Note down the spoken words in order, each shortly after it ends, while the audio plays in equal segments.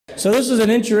So this is an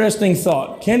interesting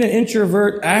thought. Can an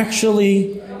introvert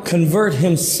actually convert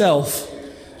himself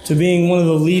to being one of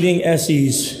the leading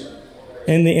SEs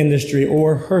in the industry,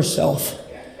 or herself?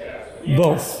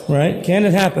 Both, right? Can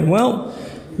it happen? Well,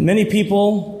 many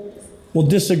people will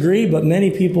disagree, but many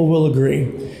people will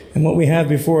agree. And what we have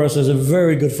before us is a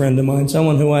very good friend of mine,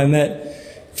 someone who I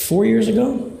met 4 years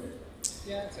ago.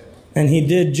 And he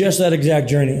did just that exact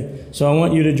journey. So I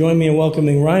want you to join me in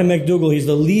welcoming Ryan MacDougall. He's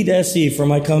the lead SE for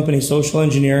my company, Social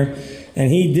Engineer. And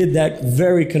he did that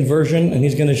very conversion, and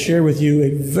he's going to share with you a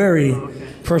very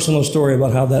personal story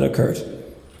about how that occurred.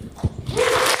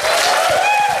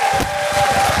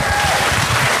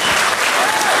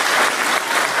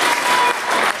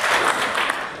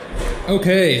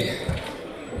 Okay.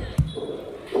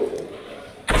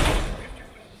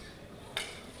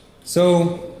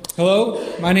 So,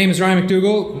 hello, my name is Ryan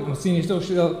MacDougall. I'm a senior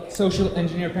social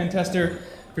engineer pen tester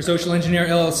for Social Engineer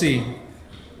LLC.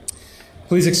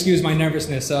 Please excuse my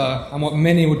nervousness. I'm what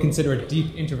many would consider a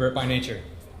deep introvert by nature.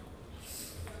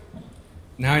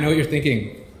 Now I know what you're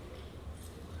thinking.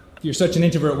 If you're such an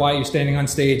introvert, why are you standing on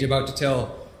stage about to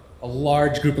tell a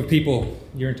large group of people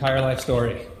your entire life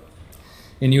story?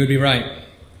 And you would be right.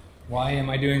 Why am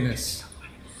I doing this?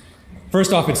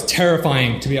 First off, it's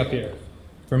terrifying to be up here,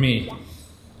 for me.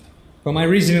 But my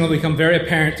reasoning will become very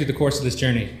apparent through the course of this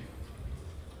journey.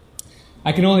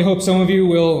 I can only hope some of you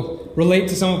will relate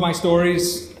to some of my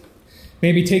stories,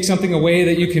 maybe take something away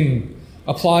that you can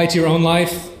apply to your own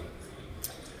life,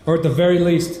 or at the very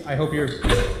least, I hope you're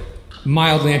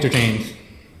mildly entertained.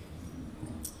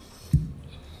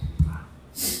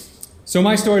 So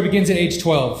my story begins at age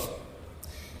 12.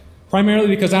 Primarily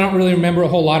because I don't really remember a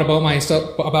whole lot about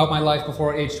my life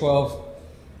before age 12.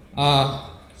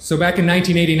 So back in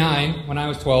 1989, when I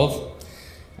was 12,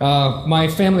 my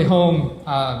family home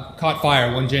caught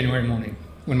fire one January morning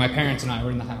when my parents and I were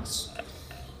in the house.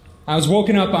 I was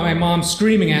woken up by my mom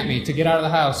screaming at me to get out of the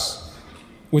house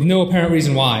with no apparent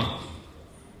reason why.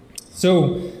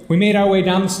 So we made our way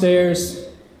down the stairs,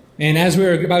 and as we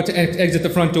were about to exit the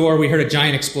front door, we heard a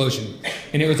giant explosion.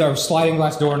 And it was our sliding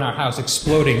glass door in our house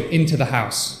exploding into the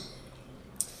house.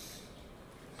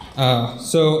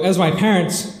 So as my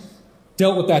parents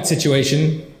dealt with that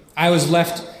situation, I was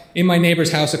left in my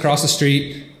neighbor's house across the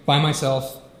street by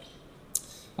myself,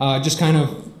 just kind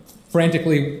of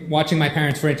frantically watching my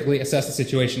parents frantically assess the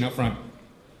situation up front.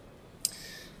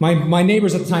 My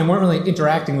neighbors at the time weren't really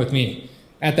interacting with me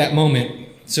at that moment,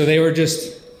 so they were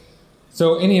just...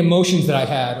 So any emotions that I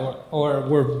had or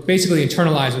were basically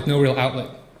internalized with no real outlet.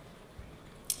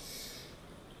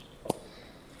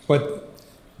 But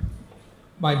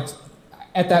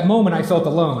at that moment, I felt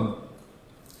alone.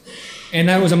 And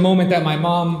that was a moment that my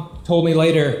mom told me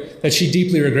later that she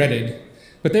deeply regretted.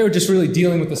 But they were just really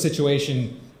dealing with the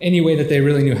situation any way that they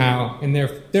really knew how. And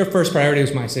their first priority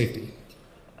was my safety.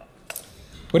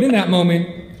 But in that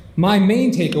moment, my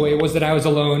main takeaway was that I was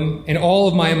alone and all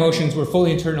of my emotions were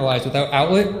fully internalized without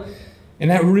outlet,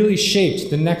 and that really shaped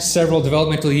the next several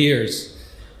developmental years.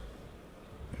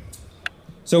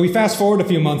 So we fast forward a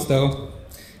few months though,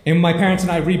 and my parents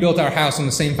and I rebuilt our house on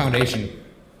the same foundation.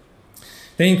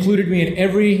 They included me in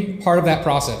every part of that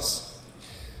process.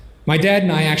 My dad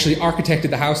and I actually architected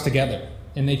the house together,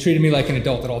 and they treated me like an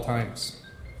adult at all times.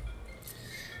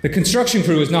 The construction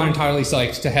crew was not entirely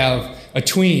psyched to have a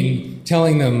tween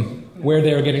telling them where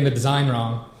they were getting the design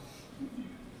wrong.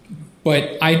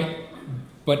 But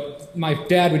my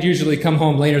dad would usually come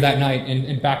home later that night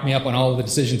and back me up on all of the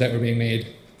decisions that were being made.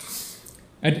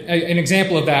 An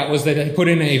example of that was that they put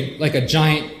in a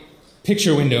giant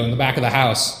picture window in the back of the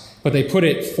house, but they put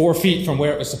it 4 feet from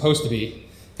where it was supposed to be.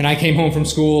 And I came home from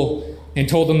school and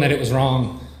told them that it was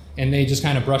wrong, and they just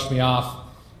kind of brushed me off.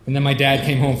 And then my dad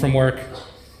came home from work,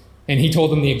 and he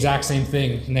told them the exact same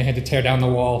thing, and they had to tear down the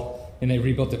wall, and they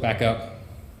rebuilt it back up.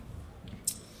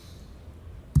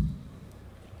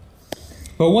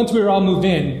 But once we were all moved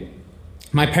in,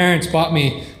 my parents bought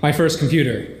me my first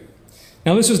computer.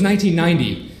 Now this was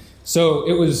 1990, so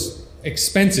it was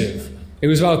expensive. It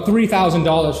was about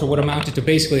 $3,000 for what amounted to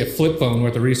basically a flip phone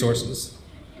worth of resources.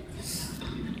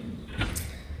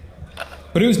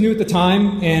 But it was new at the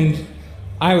time, and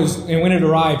when it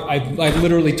arrived, I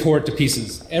literally tore it to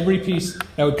pieces. Every piece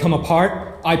that would come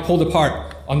apart, I pulled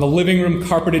apart on the living room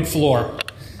carpeted floor.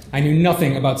 I knew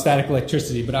nothing about static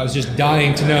electricity, but I was just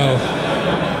dying to know.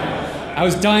 I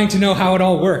was dying to know how it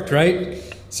all worked, right?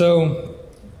 So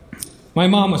my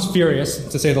mom was furious,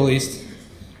 to say the least.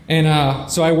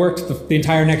 And so I worked the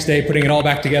entire next day putting it all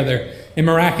back together, and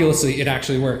miraculously, it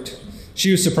actually worked.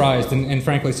 She was surprised, and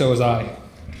frankly, so was I.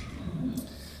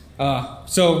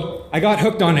 So I got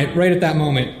hooked on it right at that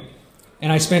moment,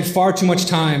 and I spent far too much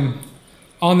time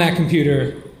on that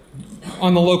computer,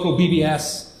 on the local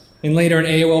BBS, and later an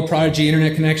AOL Prodigy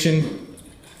internet connection.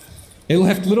 It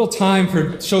left little time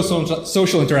for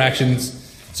social interactions,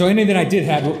 so any that I did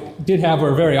have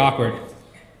were very awkward.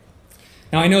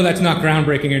 Now, I know that's not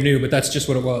groundbreaking or new, but that's just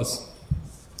what it was.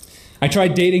 I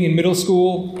tried dating in middle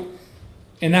school,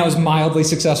 and that was mildly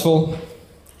successful.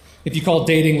 If you call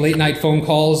dating late-night phone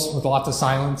calls with lots of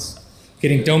silence,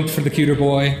 getting dumped for the cuter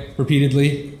boy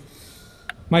repeatedly.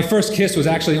 My first kiss was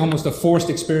actually almost a forced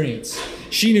experience.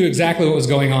 She knew exactly what was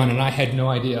going on, and I had no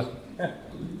idea.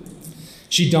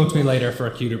 She dumped me later for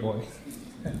a cuter boy.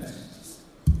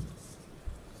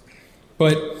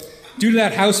 But due to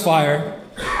that house fire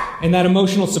and that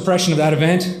emotional suppression of that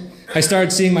event, I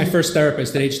started seeing my first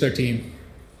therapist at age 13.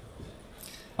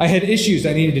 I had issues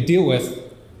I needed to deal with,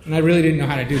 and I really didn't know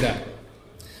how to do that.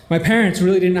 My parents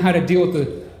really didn't know how to deal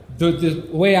with the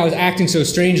way I was acting so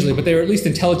strangely, but they were at least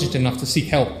intelligent enough to seek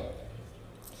help.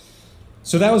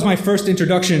 So that was my first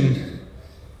introduction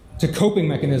to coping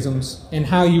mechanisms and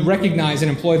how you recognize and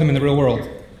employ them in the real world.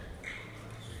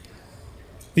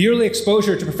 The early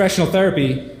exposure to professional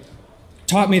therapy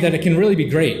taught me that it can really be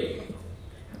great,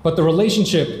 but the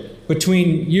relationship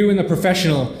between you and the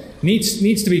professional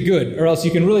needs to be good, or else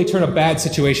you can really turn a bad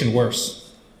situation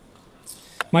worse.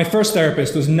 My first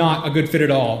therapist was not a good fit at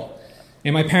all,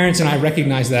 and my parents and I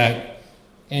recognized that,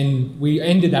 and we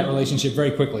ended that relationship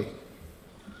very quickly.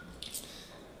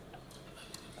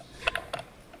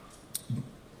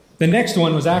 The next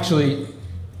one was actually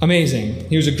amazing.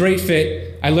 He was a great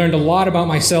fit. I learned a lot about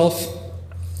myself,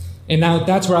 and now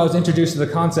that's where I was introduced to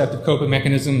the concept of coping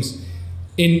mechanisms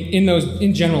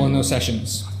in general in those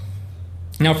sessions.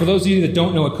 Now, for those of you that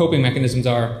don't know what coping mechanisms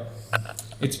are,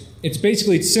 it's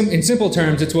basically, in simple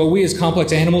terms, it's what we as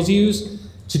complex animals use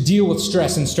to deal with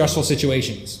stress in stressful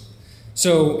situations.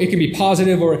 So it can be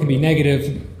positive or it can be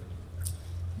negative,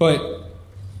 but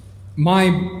my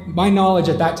knowledge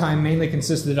at that time mainly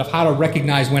consisted of how to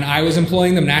recognize when I was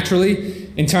employing them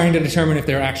naturally and trying to determine if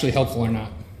they're actually helpful or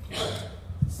not.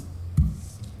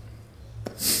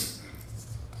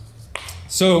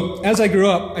 So as I grew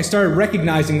up, I started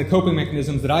recognizing the coping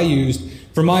mechanisms that I used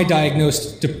for my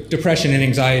diagnosed depression and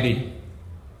anxiety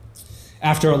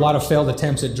after a lot of failed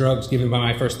attempts at drugs given by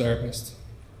my first therapist.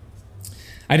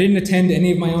 I didn't attend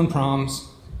any of my own proms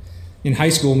in high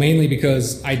school, mainly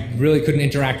because I really couldn't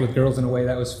interact with girls in a way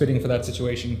that was fitting for that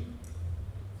situation.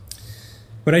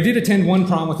 But I did attend one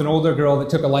prom with an older girl that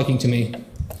took a liking to me.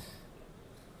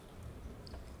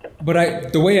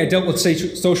 But the way I dealt with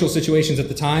social situations at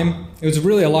the time, it was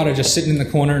really a lot of just sitting in the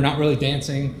corner, not really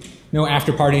dancing, no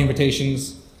after-party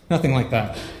invitations, nothing like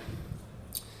that.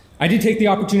 I did take the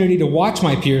opportunity to watch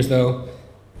my peers, though,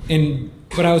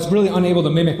 but I was really unable to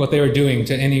mimic what they were doing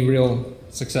to any real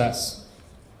success.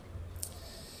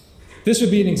 This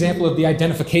would be an example of the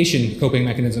identification coping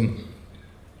mechanism,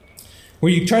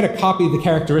 where you try to copy the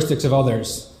characteristics of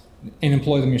others and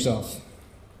employ them yourself.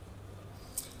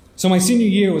 So my senior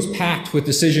year was packed with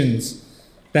decisions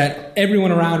that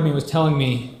everyone around me was telling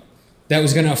me that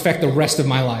was going to affect the rest of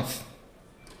my life.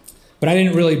 But I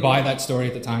didn't really buy that story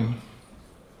at the time.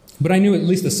 But I knew at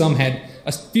least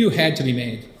a few had to be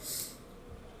made.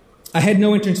 I had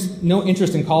no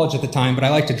interest in college at the time, but I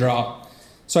liked to draw.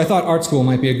 So I thought art school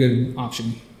might be a good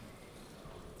option.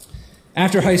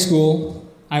 After high school,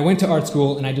 I went to art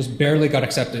school and I just barely got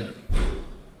accepted.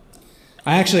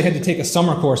 I actually had to take a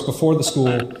summer course before the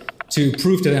school to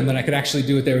prove to them that I could actually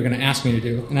do what they were going to ask me to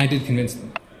do, and I did convince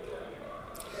them.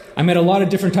 I met a lot of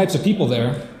different types of people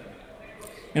there,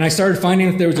 and I started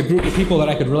finding that there was a group of people that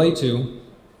I could relate to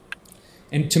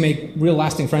and to make real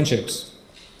lasting friendships.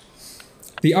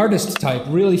 The artist type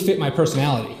really fit my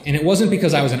personality, and it wasn't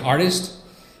because I was an artist,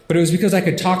 but it was because I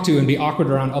could talk to and be awkward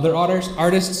around other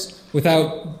artists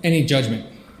without any judgment.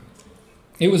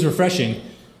 It was refreshing,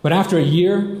 but after a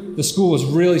year, the school was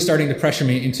really starting to pressure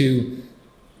me into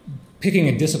picking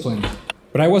a discipline,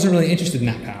 but I wasn't really interested in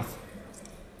that path.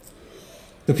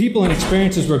 The people and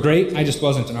experiences were great, I just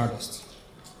wasn't an artist.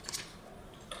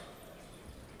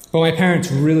 But my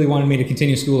parents really wanted me to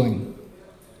continue schooling,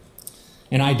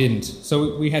 and I didn't,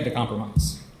 so we had to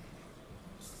compromise.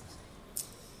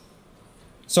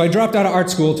 So I dropped out of art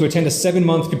school to attend a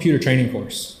 7-month computer training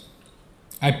course.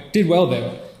 I did well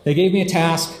there. They gave me a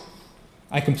task,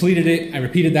 I completed it, I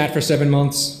repeated that for 7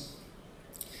 months.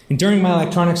 And during my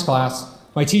electronics class,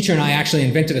 my teacher and I actually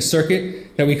invented a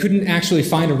circuit that we couldn't actually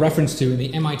find a reference to in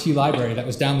the MIT library that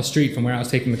was down the street from where I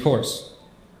was taking the course.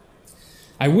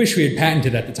 I wish we had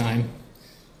patented at the time,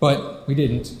 but we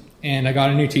didn't. And I got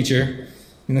a new teacher,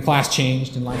 and the class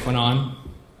changed, and life went on.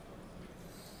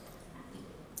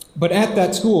 But at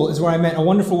that school is where I met a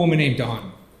wonderful woman named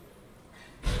Dawn.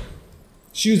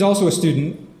 She was also a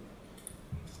student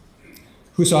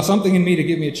who saw something in me to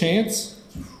give me a chance.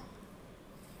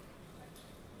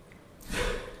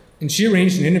 And she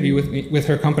arranged an interview with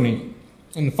her company.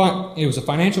 And it was a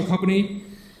financial company,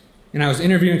 and I was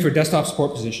interviewing for a desktop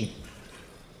support position.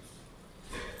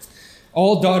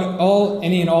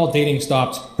 Any and all dating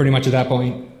stopped pretty much at that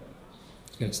point.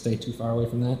 Just gotta stay too far away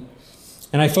from that.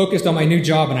 And I focused on my new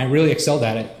job, and I really excelled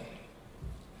at it.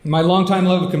 My longtime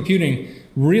love of computing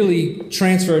really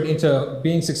transferred into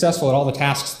being successful at all the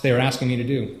tasks they were asking me to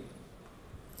do.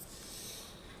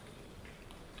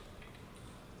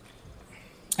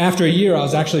 After a year, I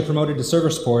was actually promoted to server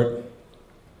support,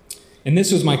 and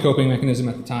this was my coping mechanism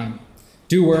at the time.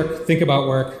 Do work, think about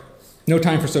work, no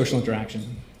time for social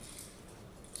interaction.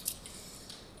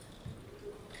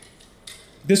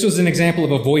 This was an example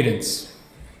of avoidance.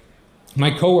 My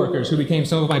coworkers, who became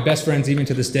some of my best friends even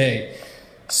to this day,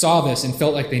 saw this and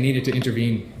felt like they needed to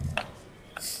intervene.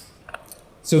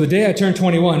 So the day I turned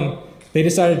 21, they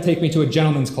decided to take me to a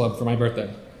gentleman's club for my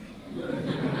birthday.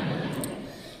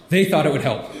 They thought it would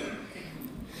help.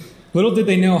 Little did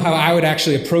they know how I would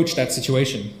actually approach that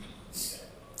situation.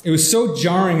 It was so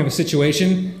jarring of a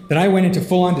situation that I went into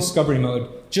full-on discovery mode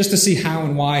just to see how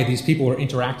and why these people were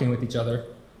interacting with each other.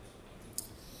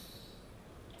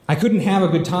 I couldn't have a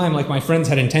good time like my friends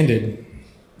had intended.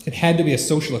 It had to be a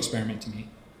social experiment to me.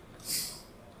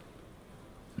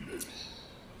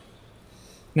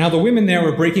 Now, the women there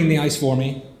were breaking the ice for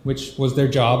me, which was their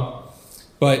job,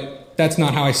 but that's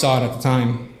not how I saw it at the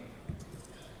time.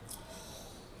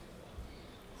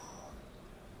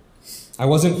 I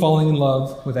wasn't falling in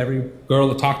love with every girl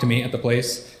that talked to me at the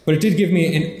place, but it did give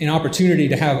me an opportunity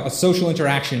to have a social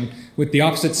interaction with the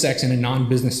opposite sex in a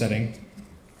non-business setting.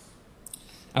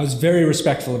 I was very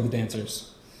respectful of the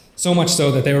dancers, so much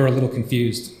so that they were a little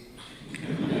confused.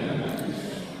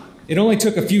 It only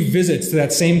took a few visits to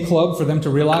that same club for them to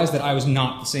realize that I was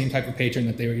not the same type of patron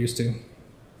that they were used to.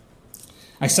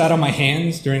 I sat on my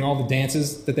hands during all the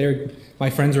dances that my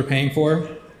friends were paying for.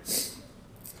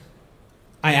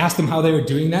 I asked them how they were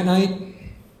doing that night.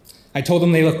 I told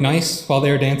them they looked nice while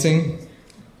they were dancing.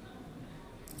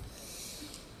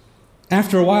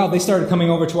 After a while, they started coming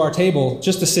over to our table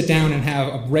just to sit down and have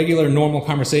a regular, normal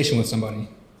conversation with somebody.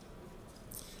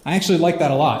 I actually liked that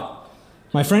a lot.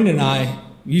 My friend and I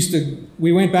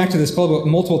we went back to this club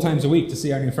multiple times a week to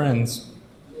see our new friends.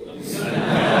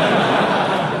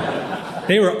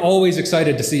 They were always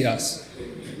excited to see us.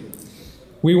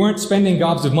 We weren't spending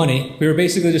gobs of money. We were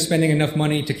basically just spending enough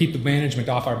money to keep the management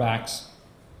off our backs.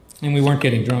 And we weren't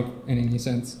getting drunk in any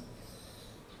sense.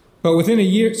 But within a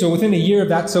year of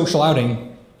that social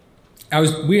outing,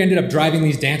 we ended up driving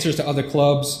these dancers to other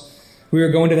clubs. We were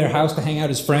going to their house to hang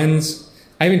out as friends.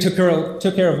 I even took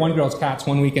care of one girl's cats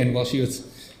one weekend while she was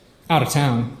out of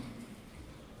town.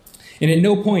 And at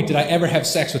no point did I ever have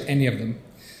sex with any of them,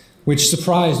 which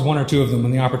surprised one or two of them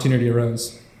when the opportunity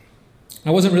arose.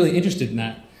 I wasn't really interested in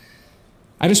that.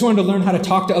 I just wanted to learn how to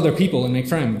talk to other people and make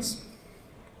friends.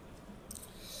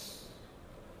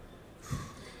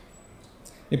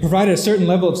 It provided a certain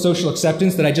level of social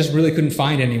acceptance that I just really couldn't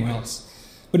find anywhere else.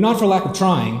 But not for lack of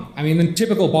trying. I mean, the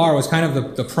typical bar was kind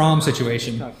of the prom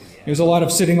situation. It was a lot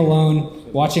of sitting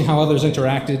alone, watching how others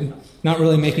interacted, not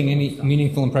really making any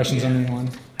meaningful impressions on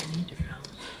anyone.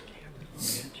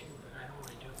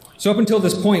 So up until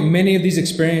this point, many of these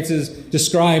experiences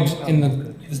described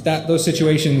in those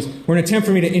situations were an attempt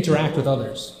for me to interact with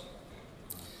others.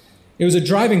 It was a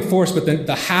driving force, but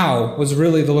the how was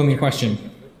really the looming question.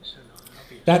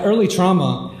 That early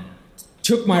trauma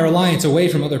took my reliance away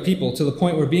from other people to the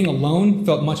point where being alone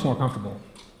felt much more comfortable.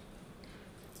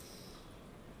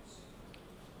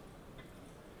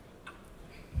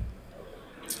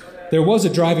 There was a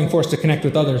driving force to connect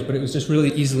with others, but it was just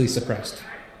really easily suppressed.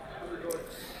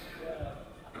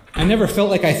 I never felt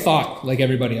like I thought like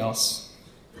everybody else.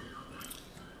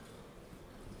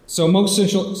 So most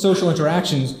social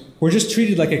interactions were just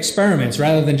treated like experiments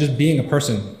rather than just being a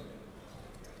person.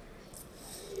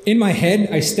 In my head,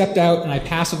 I stepped out and I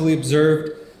passively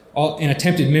observed and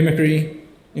attempted mimicry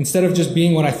instead of just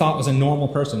being what I thought was a normal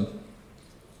person.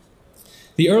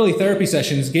 The early therapy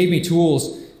sessions gave me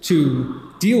tools to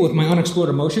deal with my unexplored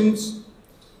emotions,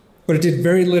 but it did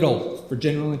very little for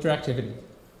general interactivity.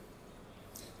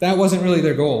 That wasn't really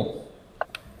their goal.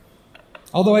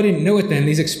 Although I didn't know it then,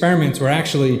 these experiments were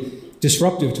actually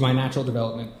disruptive to my natural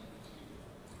development.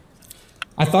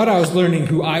 I thought I was learning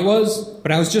who I was,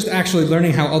 but I was just actually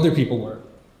learning how other people were.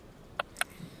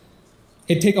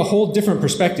 It'd take a whole different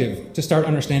perspective to start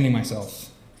understanding myself.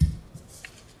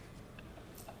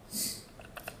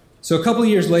 So a couple of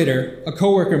years later, a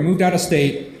coworker moved out of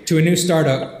state to a new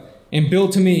startup and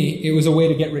billed to me it was a way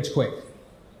to get rich quick.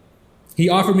 He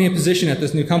offered me a position at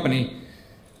this new company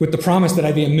with the promise that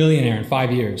I'd be a millionaire in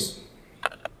 5 years.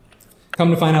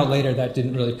 Come to find out later, that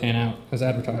didn't really pan out as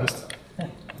advertised.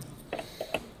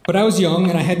 But I was young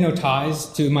and I had no ties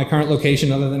to my current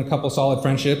location other than a couple solid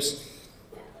friendships.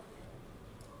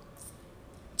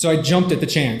 So I jumped at the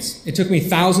chance. It took me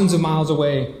thousands of miles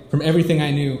away from everything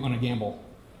I knew on a gamble.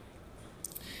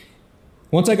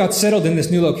 Once I got settled in this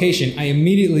new location, I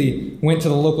immediately went to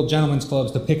the local gentlemen's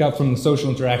clubs to pick up from the social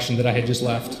interaction that I had just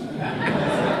left.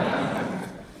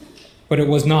 But it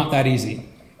was not that easy,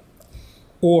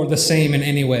 or the same in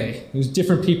any way. It was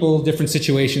different people, different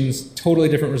situations, totally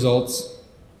different results.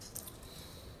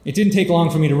 It didn't take long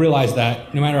for me to realize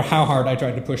that, no matter how hard I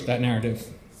tried to push that narrative.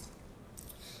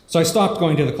 So I stopped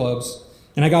going to the clubs,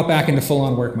 and I got back into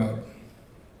full-on work mode.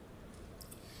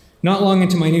 Not long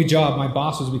into my new job, my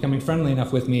boss was becoming friendly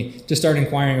enough with me to start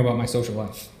inquiring about my social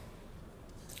life.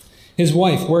 His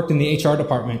wife worked in the HR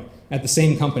department at the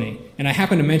same company, and I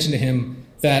happened to mention to him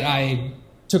that I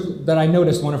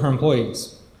noticed one of her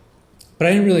employees. But I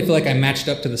didn't really feel like I matched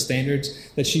up to the standards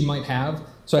that she might have,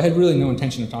 so I had really no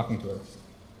intention of talking to her.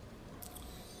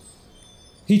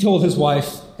 He told his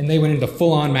wife, and they went into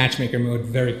full-on matchmaker mode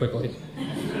very quickly.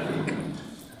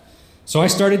 So I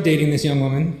started dating this young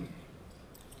woman,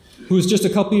 who was just a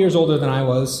couple years older than I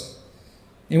was,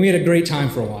 and we had a great time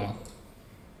for a while.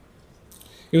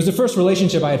 It was the first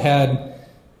relationship I had had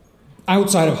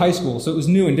outside of high school, so it was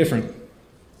new and different.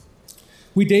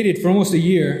 We dated for almost a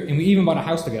year, and we even bought a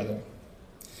house together.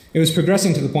 It was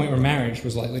progressing to the point where marriage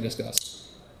was lightly discussed.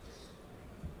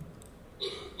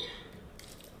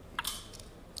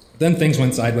 Then things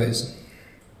went sideways.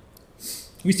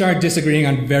 We started disagreeing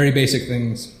on very basic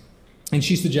things, and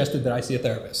she suggested that I see a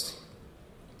therapist.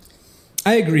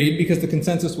 I agreed because the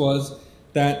consensus was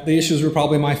that the issues were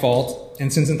probably my fault,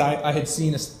 and since I had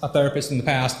seen a therapist in the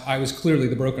past, I was clearly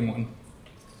the broken one.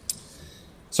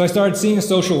 So I started seeing a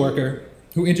social worker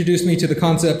who introduced me to the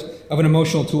concept of an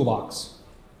emotional toolbox.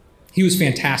 He was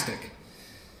fantastic.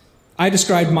 I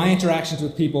described my interactions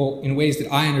with people in ways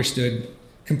that I understood,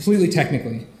 completely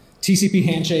technically. TCP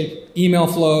handshake, email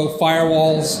flow,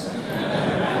 firewalls,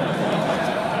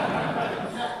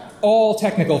 all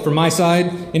technical from my side,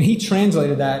 and he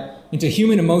translated that into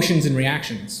human emotions and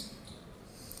reactions.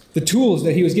 The tools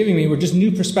that he was giving me were just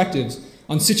new perspectives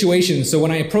on situations, so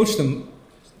when I approached them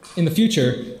in the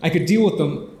future, I could deal with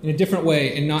them in a different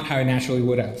way and not how I naturally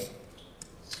would have.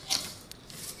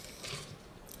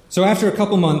 So after a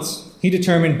couple months, he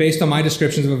determined, based on my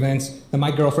descriptions of events, that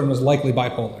my girlfriend was likely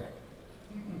bipolar.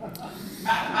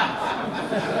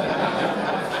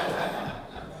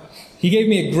 He gave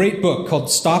me a great book called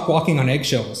Stop Walking on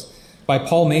Eggshells by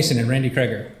Paul Mason and Randy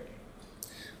Kreger,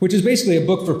 which is basically a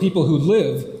book for people who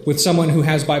live with someone who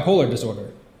has bipolar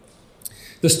disorder.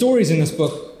 The stories in this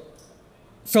book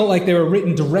felt like they were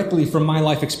written directly from my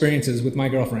life experiences with my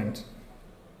girlfriend.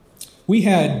 We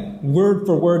had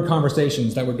word-for-word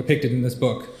conversations that were depicted in this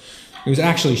book. It was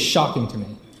actually shocking to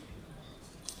me.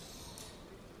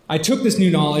 I took this new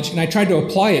knowledge and I tried to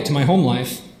apply it to my home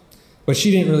life, but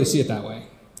she didn't really see it that way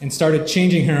and started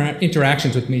changing her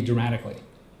interactions with me dramatically.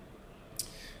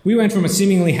 We went from a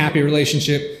seemingly happy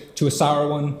relationship to a sour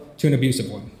one to an abusive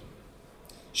one.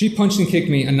 She punched and kicked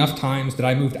me enough times that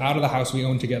I moved out of the house we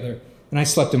owned together, and I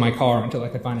slept in my car until I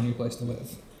could find a new place to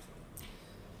live.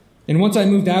 And once I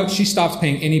moved out, she stopped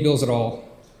paying any bills at all.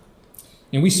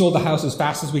 And we sold the house as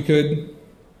fast as we could,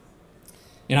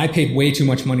 and I paid way too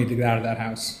much money to get out of that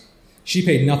house. She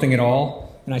paid nothing at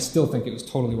all, and I still think it was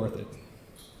totally worth it.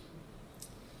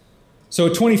 So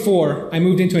at 24, I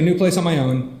moved into a new place on my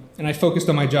own, and I focused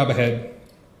on my job ahead.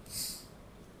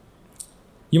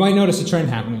 You might notice a trend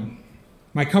happening.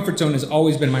 My comfort zone has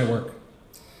always been my work.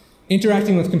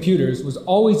 Interacting with computers was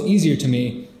always easier to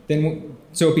me,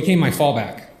 so it became my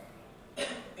fallback.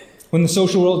 When the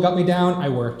social world got me down, I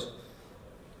worked.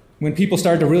 When people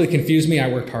started to really confuse me, I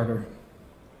worked harder.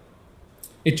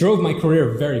 It drove my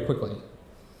career very quickly,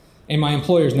 and my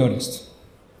employers noticed.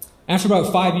 After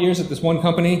about 5 years at this one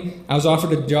company, I was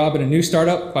offered a job at a new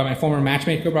startup by my former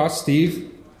matchmaker boss, Steve.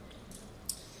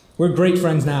 We're great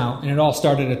friends now, and it all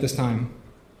started at this time,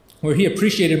 where he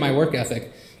appreciated my work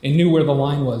ethic and knew where the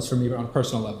line was for me on a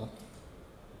personal level.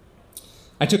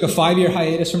 I took a 5-year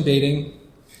hiatus from dating,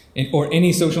 or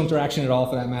any social interaction at all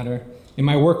for that matter, and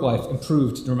my work life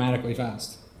improved dramatically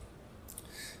fast.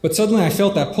 But suddenly I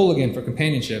felt that pull again for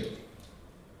companionship.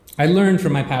 I learned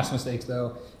from my past mistakes,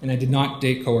 though, and I did not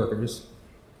date coworkers.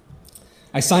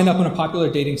 I signed up on a popular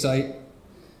dating site,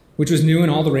 which was new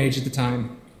and all the rage at the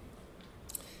time.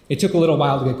 It took a little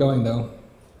while to get going, though.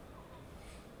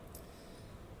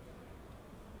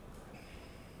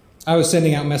 I was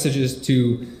sending out messages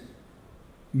to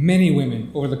many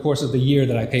women over the course of the year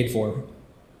that I paid for,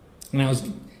 and I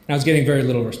was getting very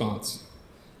little response.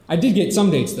 I did get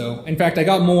some dates, though. In fact, I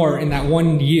got more in that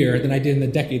 1 year than I did in the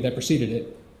decade that preceded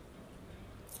it.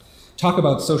 Talk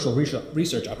about social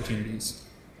research opportunities.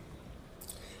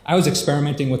 I was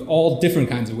experimenting with all different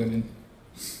kinds of women.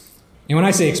 And when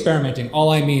I say experimenting, all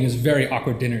I mean is very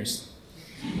awkward dinners.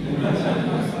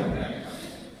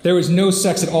 There was no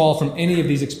sex at all from any of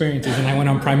these experiences, and I went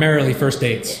on primarily first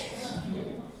dates.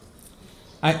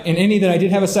 And any that I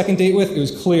did have a second date with, it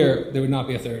was clear there would not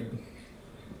be a third.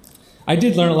 I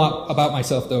did learn a lot about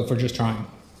myself, though, for just trying.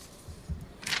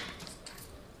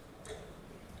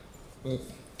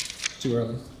 Too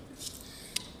early.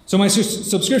 So my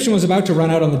subscription was about to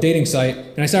run out on the dating site,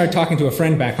 and I started talking to a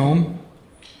friend back home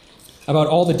about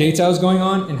all the dates I was going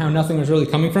on and how nothing was really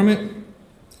coming from it.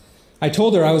 I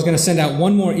told her I was going to send out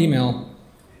one more email,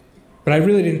 but I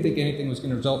really didn't think anything was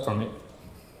going to result from it.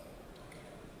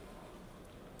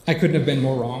 I couldn't have been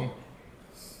more wrong.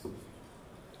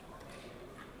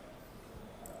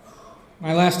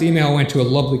 My last email went to a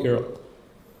lovely girl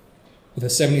with a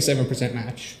 77%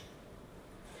 match.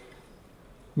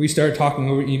 We started talking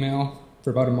over email for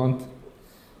about a month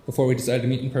before we decided to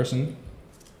meet in person.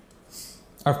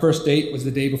 Our first date was the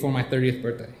day before my 30th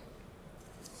birthday.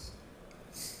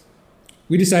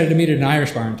 We decided to meet at an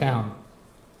Irish bar in town.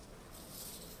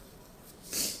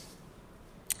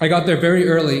 I got there very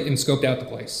early and scoped out the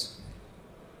place.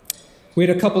 They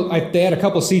had a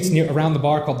couple seats around the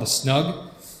bar called the Snug,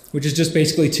 which is just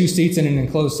basically 2 seats in an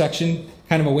enclosed section,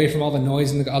 kind of away from all the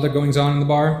noise and the other goings on in the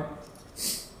bar.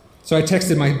 So I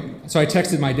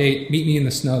texted my date, meet me in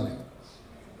the Snug.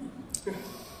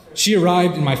 She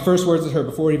arrived, and my first words to her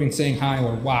before even saying hi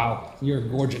were, "Wow, you're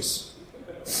gorgeous."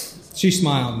 She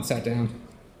smiled and sat down.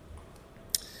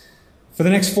 For the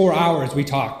next 4 hours, we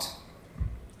talked.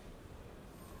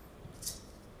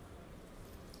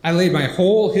 I laid my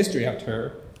whole history out to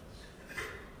her,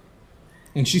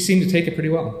 and she seemed to take it pretty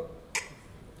well.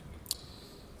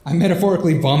 I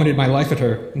metaphorically vomited my life at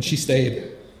her, and she stayed.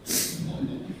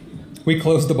 We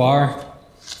closed the bar.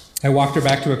 I walked her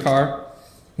back to her car,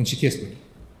 and she kissed me.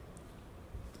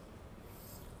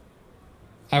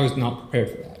 I was not prepared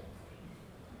for that.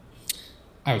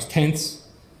 I was tense.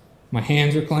 My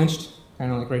hands were clenched, kind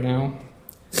of like right now.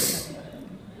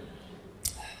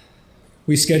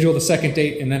 We scheduled a second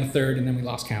date, and then a third, and then we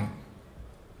lost count.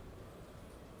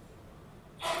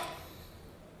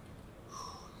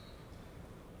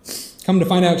 Come to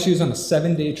find out, she was on a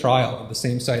 7-day trial of the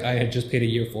same site I had just paid a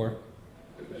year for.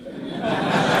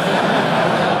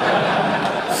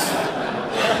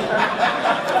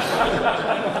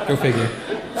 Go figure.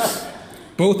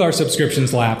 Both our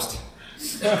subscriptions lapsed.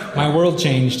 My world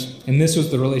changed, and this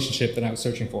was the relationship that I was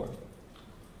searching for.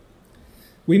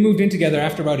 We moved in together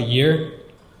after about a year,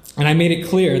 and I made it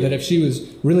clear that if she was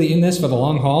really in this for the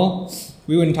long haul,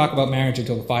 we wouldn't talk about marriage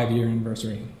until the 5-year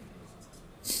anniversary.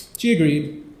 She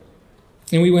agreed,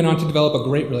 and we went on to develop a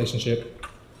great relationship.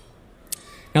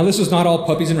 Now, this was not all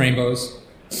puppies and rainbows,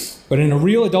 but in a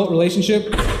real adult relationship,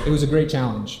 it was a great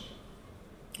challenge.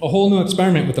 A whole new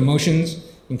experiment with emotions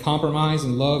and compromise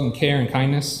and love and care and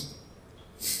kindness.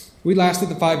 We lasted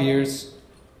the 5 years.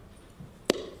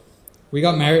 We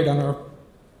got married on our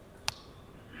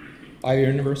 5-year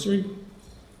anniversary,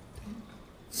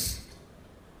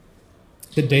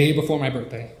 the day before my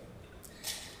birthday.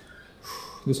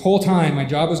 This whole time, my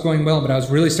job was going well, but I was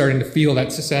really starting to feel that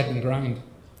sysadmin grind.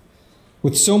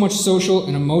 With so much social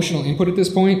and emotional input at this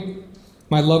point,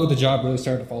 my love of the job really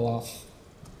started to fall off.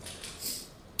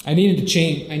 I needed a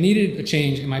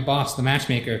change, and my boss, the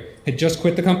matchmaker, had just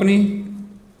quit the company,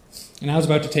 and I was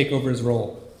about to take over his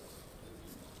role.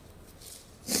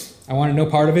 I wanted no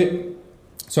part of it,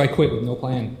 so I quit with no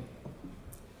plan.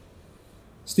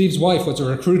 Steve's wife was a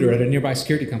recruiter at a nearby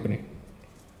security company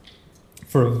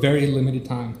for a very limited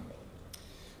time.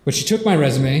 But she took my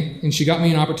resume, and she got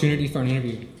me an opportunity for an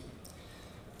interview.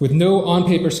 With no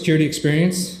on-paper security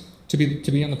experience, to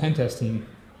be on the pen test team.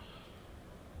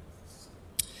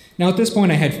 Now, at this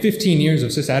point, I had 15 years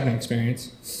of sysadmin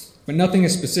experience, but nothing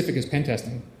as specific as pen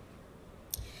testing.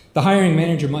 The hiring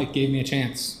manager, Mike, gave me a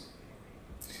chance,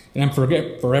 and I'm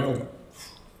forever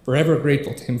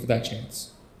grateful to him for that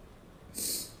chance.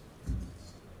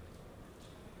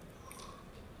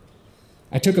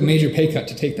 I took a major pay cut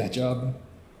to take that job,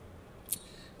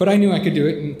 but I knew I could do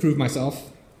it and prove myself.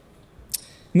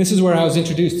 And this is where I was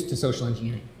introduced to social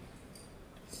engineering.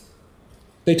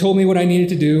 They told me what I needed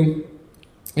to do,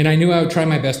 and I knew I would try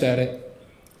my best at it.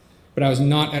 but I was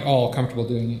not at all comfortable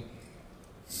doing it.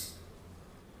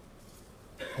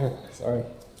 Oh, sorry.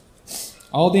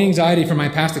 All the anxiety from my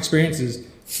past experiences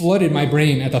flooded my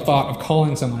brain at the thought of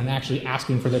calling someone and actually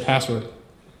asking for their password.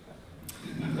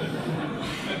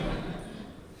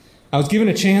 I was given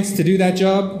a chance to do that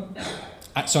job,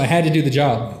 so I had to do the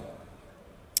job.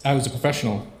 I was a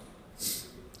professional.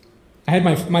 I had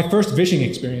my first phishing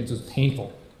experience was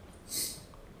painful.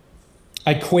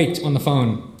 I quaked on the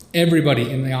phone. Everybody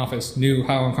in the office knew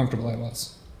how uncomfortable I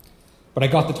was. But I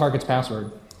got the target's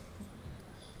password.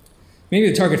 Maybe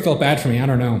the target felt bad for me, I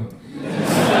don't know.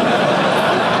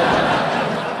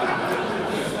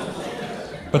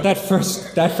 But that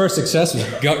first success was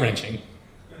gut-wrenching.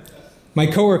 My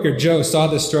coworker, Joe, saw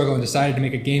this struggle and decided to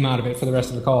make a game out of it for the rest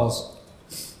of the calls.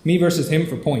 Me versus him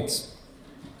for points.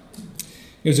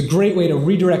 It was a great way to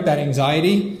redirect that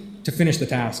anxiety to finish the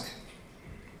task.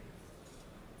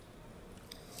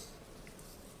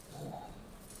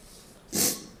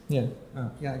 Yeah, I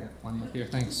got one up here,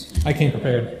 thanks. I came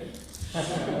prepared.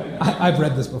 I've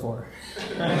read this before.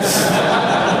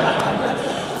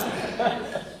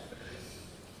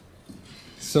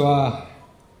 So, I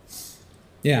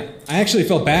actually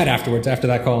felt bad afterwards after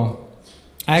that call.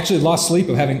 I actually lost sleep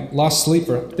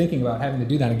for thinking about having to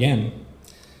do that again.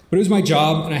 But it was my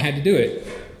job and I had to do it.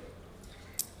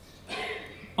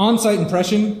 On-site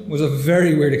impression was a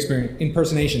very weird experience.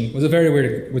 Impersonation was a very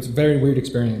weird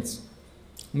experience.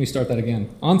 Let me start that again.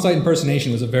 On-site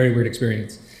impersonation was a very weird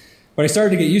experience. But I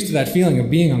started to get used to that feeling of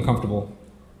being uncomfortable.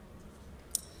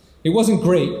 It wasn't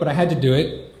great, but I had to do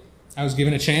it. I was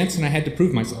given a chance and I had to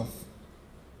prove myself.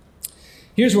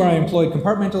 Here's where I employed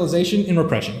compartmentalization and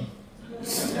repression.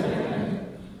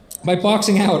 By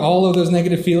boxing out all of those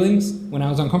negative feelings when I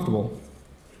was uncomfortable.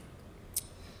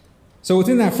 So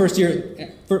within my first year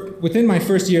at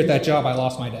that job, I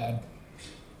lost my dad.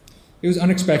 It was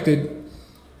unexpected.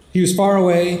 He was far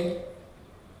away,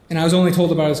 and I was only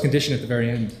told about his condition at the very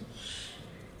end.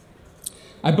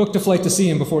 I booked a flight to see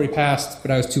him before he passed,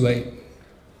 but I was too late.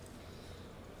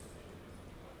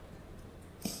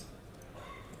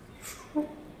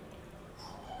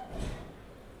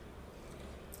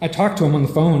 I talked to him on the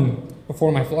phone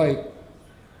before my flight.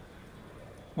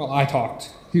 Well, I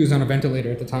talked. He was on a ventilator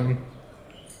at the time.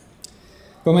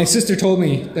 But my sister told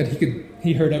me that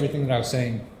he heard everything that I was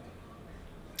saying.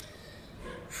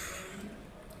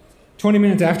 20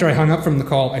 minutes after I hung up from the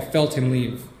call, I felt him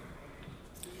leave.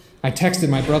 I texted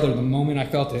my brother the moment I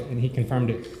felt it, and he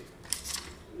confirmed it.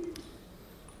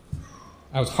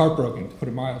 I was heartbroken, to put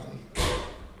it mildly.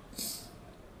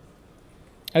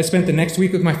 I spent the next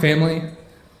week with my family,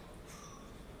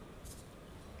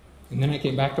 and then I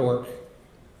came back to work.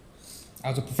 I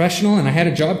was a professional, and I had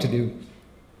a job to do.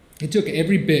 It took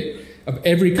every bit of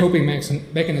every coping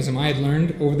mechanism I had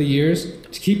learned over the years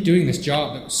to keep doing this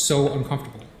job that was so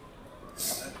uncomfortable.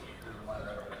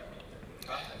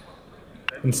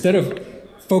 Instead of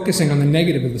focusing on the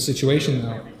negative of the situation,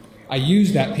 though, I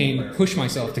used that pain to push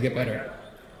myself to get better.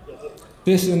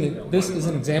 This is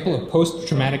an example of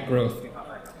post-traumatic growth,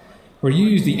 where you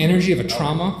use the energy of a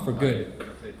trauma for good.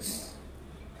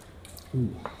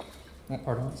 Ooh, that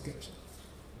part was good.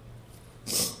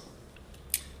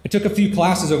 I took a few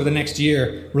classes over the next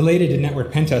year related to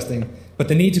network pen testing, but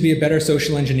the need to be a better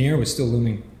social engineer was still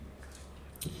looming.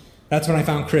 That's when I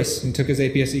found Chris and took his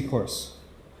APSE course.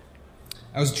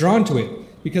 I was drawn to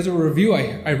it because of a review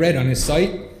I read on his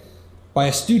site by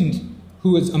a student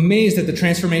who was amazed at the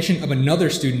transformation of another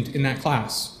student in that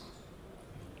class.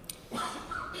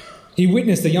 He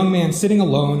witnessed a young man sitting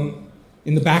alone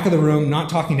in the back of the room, not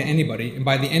talking to anybody, and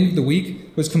by the end of the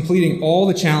week was completing all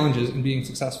the challenges and being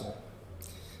successful.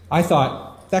 I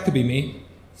thought, that could be me.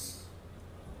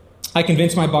 I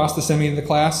convinced my boss to send me to the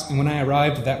class, and when I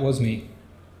arrived, that was me.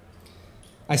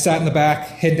 I sat in the back,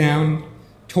 head down,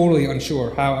 totally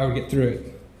unsure how I would get through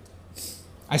it.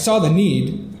 I saw the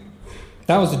need.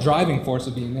 That was the driving force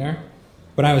of being there,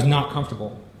 but I was not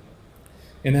comfortable.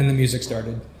 And then the music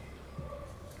started.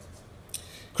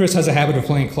 Chris has a habit of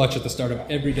playing clutch at the start of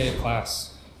every day of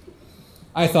class.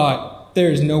 I thought,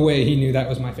 there is no way he knew that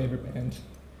was my favorite band.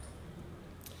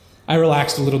 I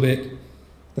relaxed a little bit.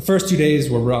 The first 2 days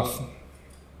were rough,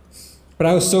 but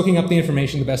I was soaking up the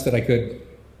information the best that I could.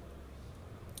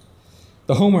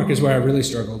 The homework is where I really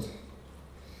struggled.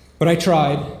 But I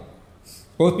tried,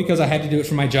 both because I had to do it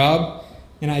for my job,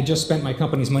 and I had just spent my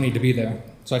company's money to be there,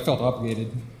 so I felt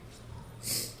obligated.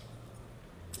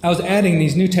 I was adding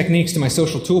these new techniques to my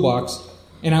social toolbox,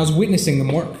 and I was witnessing them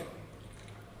work.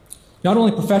 Not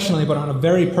only professionally, but on a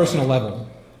very personal level.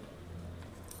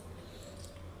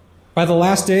 By the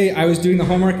last day, I was doing the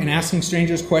homework and asking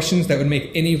strangers questions that would make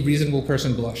any reasonable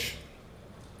person blush.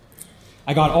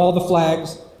 I got all the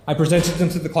flags, I presented them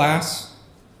to the class,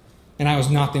 and I was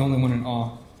not the only one in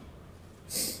awe.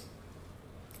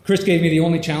 Chris gave me the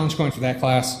only challenge point for that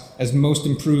class as most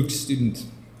improved student.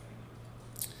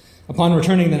 Upon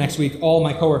returning the next week, all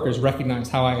my coworkers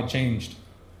recognized how I had changed.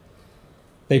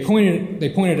 They pointed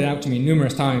it out to me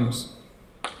numerous times.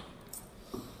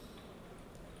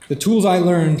 The tools I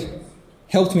learned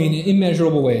helped me in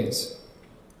immeasurable ways.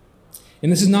 And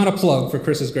this is not a plug for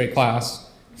Chris's great class.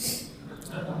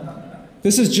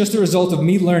 This is just a result of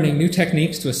me learning new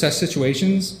techniques to assess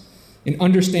situations and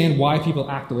understand why people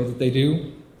act the way that they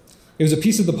do. It was a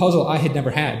piece of the puzzle I had never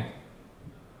had.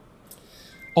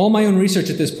 All my own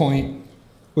research at this point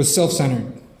was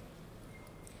self-centered.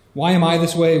 Why am I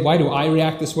this way? Why do I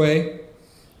react this way?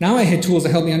 Now I had tools to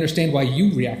help me understand why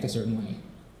you react a certain way.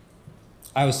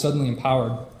 I was suddenly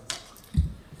empowered.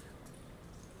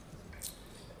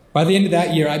 By the end of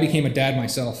that year, I became a dad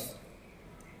myself.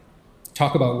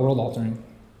 Talk about world altering.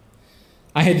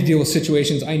 I had to deal with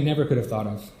situations I never could have thought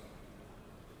of.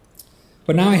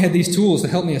 But now I had these tools to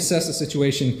help me assess the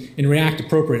situation and react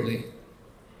appropriately,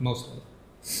 mostly.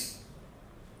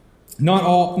 Not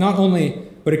only,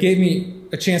 but it gave me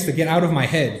a chance to get out of my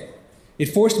head. It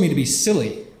forced me to be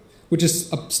silly, which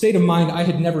is a state of mind I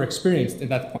had never experienced at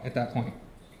that point.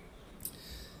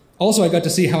 Also, I got to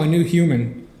see how a new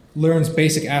human learns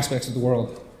basic aspects of the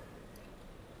world.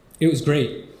 It was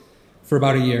great for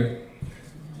about a year.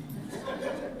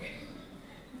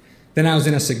 Then I was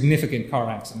in a significant car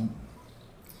accident.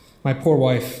 My poor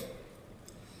wife,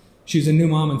 she was a new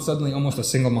mom and suddenly almost a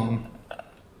single mom.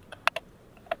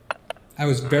 I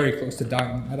was very close to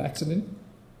dying in that accident.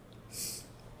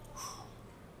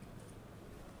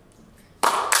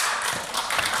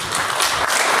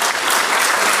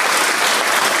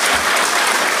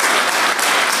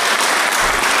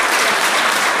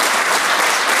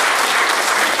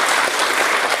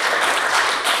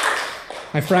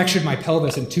 I fractured my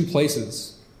pelvis in 2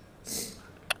 places.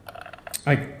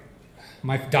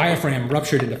 My diaphragm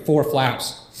ruptured into 4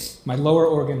 flaps. My lower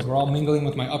organs were all mingling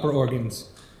with my upper organs,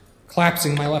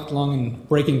 collapsing my left lung and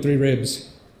breaking 3 ribs.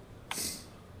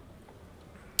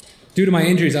 Due to my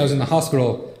injuries, I was in the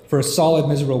hospital for a solid,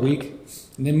 miserable week,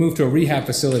 and then moved to a rehab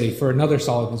facility for another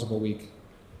solid, miserable week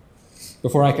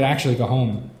before I could actually go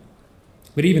home.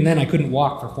 But even then, I couldn't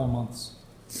walk for 4 months.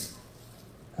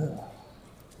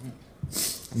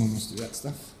 I'm almost through that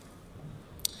stuff.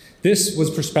 This was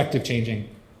perspective changing.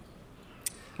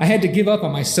 I had to give up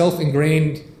on my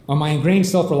ingrained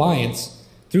self-reliance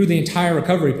through the entire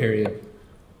recovery period.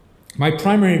 My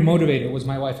primary motivator was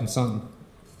my wife and son.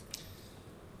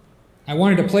 I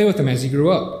wanted to play with them as he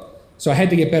grew up, so I had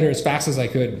to get better as fast as I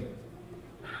could.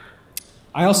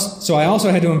 I also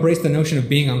had to embrace the notion of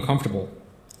being uncomfortable.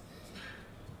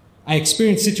 I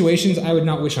experienced situations I would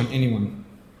not wish on anyone,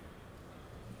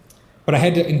 but I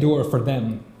had to endure for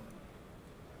them.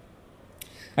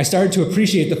 I started to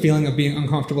appreciate the feeling of being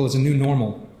uncomfortable as a new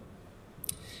normal.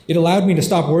 It allowed me to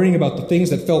stop worrying about the things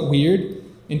that felt weird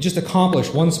and just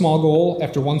accomplish one small goal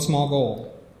after one small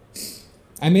goal.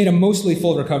 I made a mostly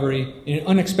full recovery in an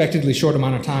unexpectedly short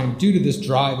amount of time due to this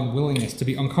drive and willingness to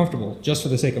be uncomfortable just for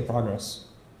the sake of progress.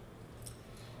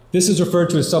 This is referred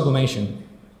to as sublimation,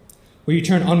 where you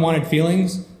turn unwanted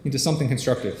feelings into something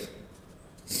constructive.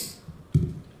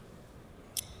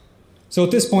 So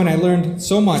at this point, I learned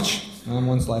so much. I'm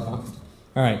 1 slide behind.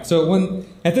 All right,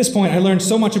 at this point, I learned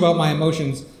so much about my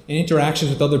emotions and interactions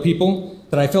with other people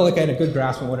that I felt like I had a good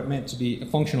grasp on what it meant to be a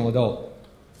functional adult.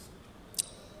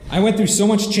 I went through so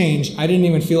much change, I didn't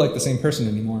even feel like the same person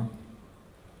anymore.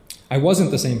 I wasn't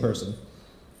the same person.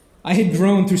 I had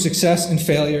grown through success and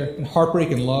failure and heartbreak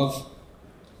and love.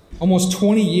 Almost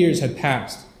 20 years had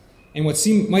passed, and what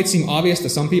might seem obvious to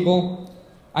some people,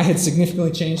 I had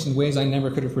significantly changed in ways I never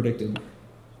could have predicted.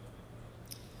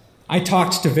 I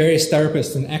talked to various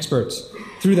therapists and experts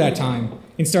through that time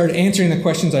and started answering the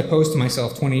questions I posed to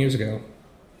myself 20 years ago.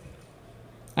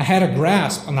 I had a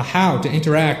grasp on the how to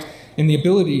interact and the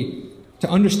ability to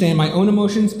understand my own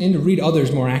emotions and to read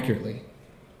others more accurately.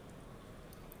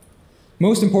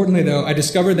 Most importantly, though, I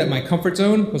discovered that my comfort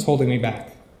zone was holding me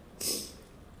back.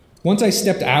 Once I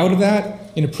stepped out of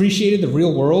that and appreciated the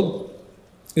real world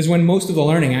is when most of the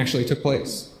learning actually took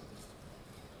place.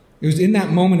 It was in that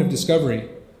moment of discovery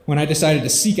when I decided to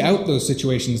seek out those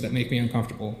situations that make me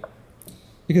uncomfortable,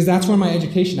 because that's where my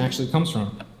education actually comes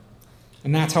from,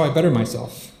 and that's how I better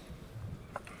myself.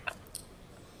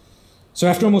 So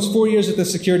after almost 4 years at the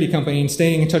security company and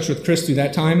staying in touch with Chris through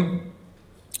that time,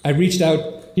 he reached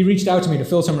out to me to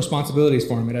fill some responsibilities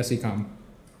for him at SECom.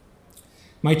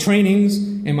 My trainings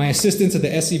and my assistance at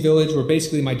the SE Village were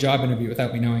basically my job interview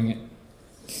without me knowing it.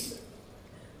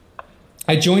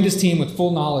 I joined his team with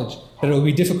full knowledge that it would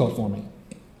be difficult for me.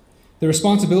 The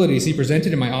responsibilities he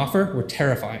presented in my offer were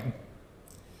terrifying.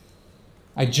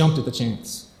 I jumped at the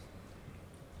chance.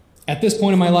 At this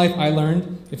point in my life, I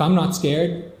learned if I'm not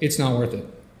scared, it's not worth it.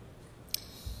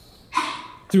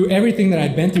 Through everything that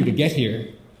I'd been through to get here,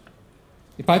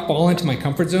 if I fall into my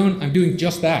comfort zone, I'm doing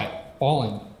just that,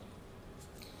 falling.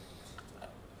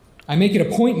 I make it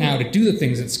a point now to do the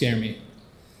things that scare me,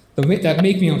 that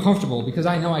make me uncomfortable, because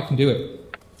I know I can do it.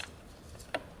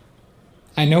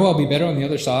 I know I'll be better on the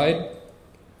other side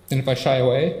than if I shy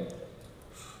away.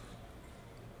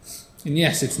 And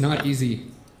yes, it's not easy.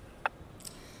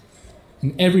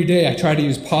 And every day I try to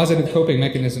use positive coping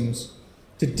mechanisms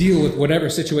to deal with whatever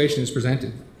situation is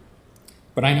presented.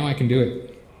 But I know I can do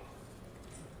it.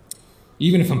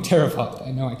 Even if I'm terrified,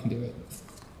 I know I can do it.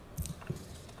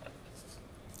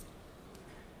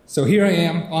 So here I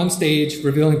am on stage,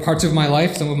 revealing parts of my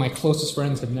life some of my closest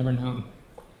friends have never known,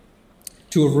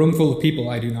 to a room full of people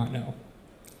I do not know.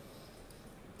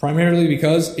 Primarily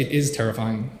because it is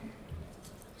terrifying.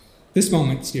 This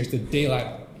moment scares the daylight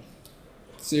out of me.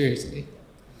 Seriously.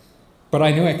 But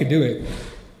I know I could do it.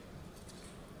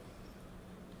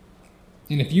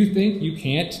 And if you think you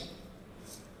can't,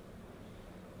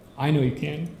 I know you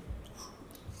can.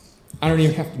 I don't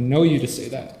even have to know you to say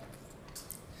that.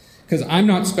 Because I'm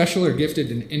not special or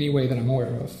gifted in any way that I'm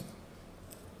aware of.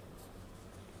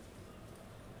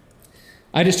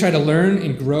 I just try to learn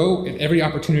and grow at every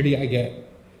opportunity I get.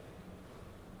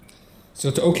 So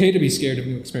it's okay to be scared of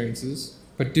new experiences,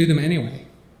 but do them anyway.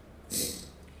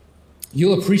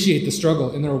 You'll appreciate the struggle,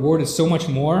 and the reward is so much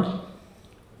more,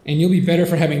 and you'll be better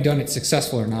for having done it,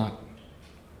 successful or not.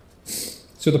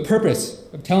 So the purpose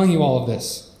of telling you all of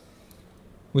this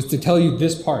was to tell you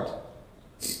this part,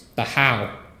 the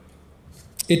how.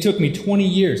 It took me 20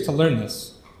 years to learn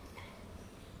this.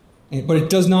 But it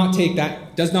does not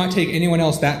take anyone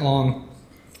else that long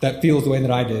that feels the way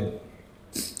that I did.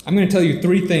 I'm going to tell you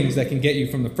 3 things that can get you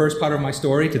from the first part of my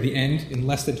story to the end in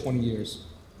less than 20 years.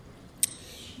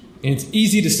 And it's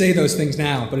easy to say those things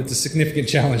now, but it's a significant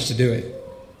challenge to do it.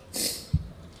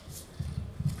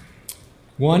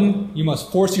 1, you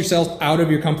must force yourself out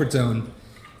of your comfort zone,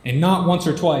 and not once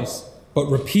or twice, but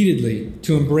repeatedly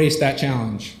to embrace that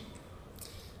challenge.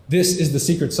 This is the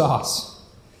secret sauce.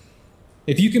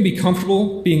 If you can be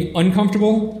comfortable being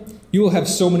uncomfortable, you will have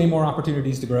so many more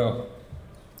opportunities to grow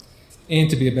and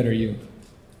to be a better you.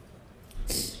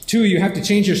 2, you have to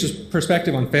change your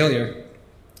perspective on failure.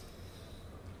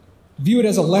 View it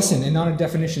as a lesson and not a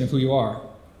definition of who you are.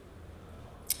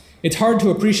 It's hard to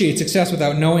appreciate success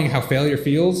without knowing how failure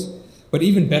feels, but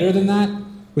even better than that,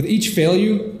 with each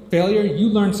failure, you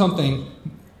learn something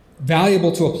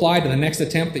valuable to apply to the next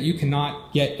attempt that you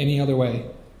cannot get any other way.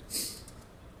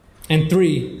 And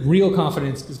 3, real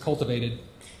confidence is cultivated.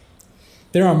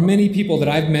 There are many people that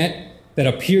I've met that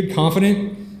appeared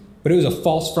confident, but it was a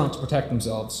false front to protect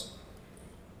themselves.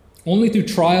 Only through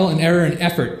trial and error and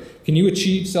effort can you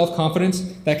achieve self-confidence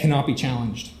that cannot be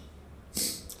challenged.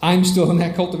 I'm still in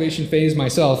that cultivation phase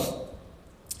myself,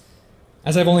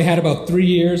 as I've only had about 3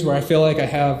 years where I feel like I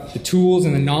have the tools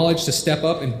and the knowledge to step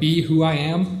up and be who I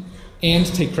am and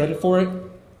to take credit for it.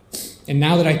 And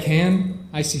now that I can,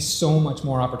 I see so much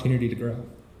more opportunity to grow.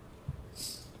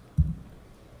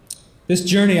 This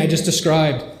journey I just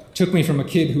described took me from a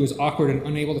kid who was awkward and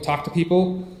unable to talk to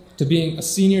people to being a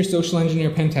senior social engineer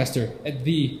pen tester at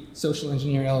the Social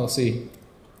Engineer LLC,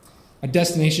 a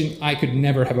destination I could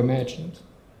never have imagined.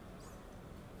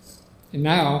 And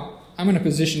now I'm in a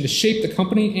position to shape the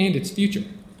company and its future.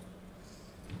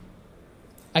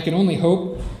 I can only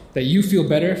hope that you feel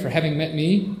better for having met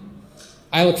me.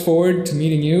 I look forward to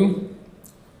meeting you.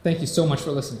 Thank you so much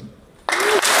for listening.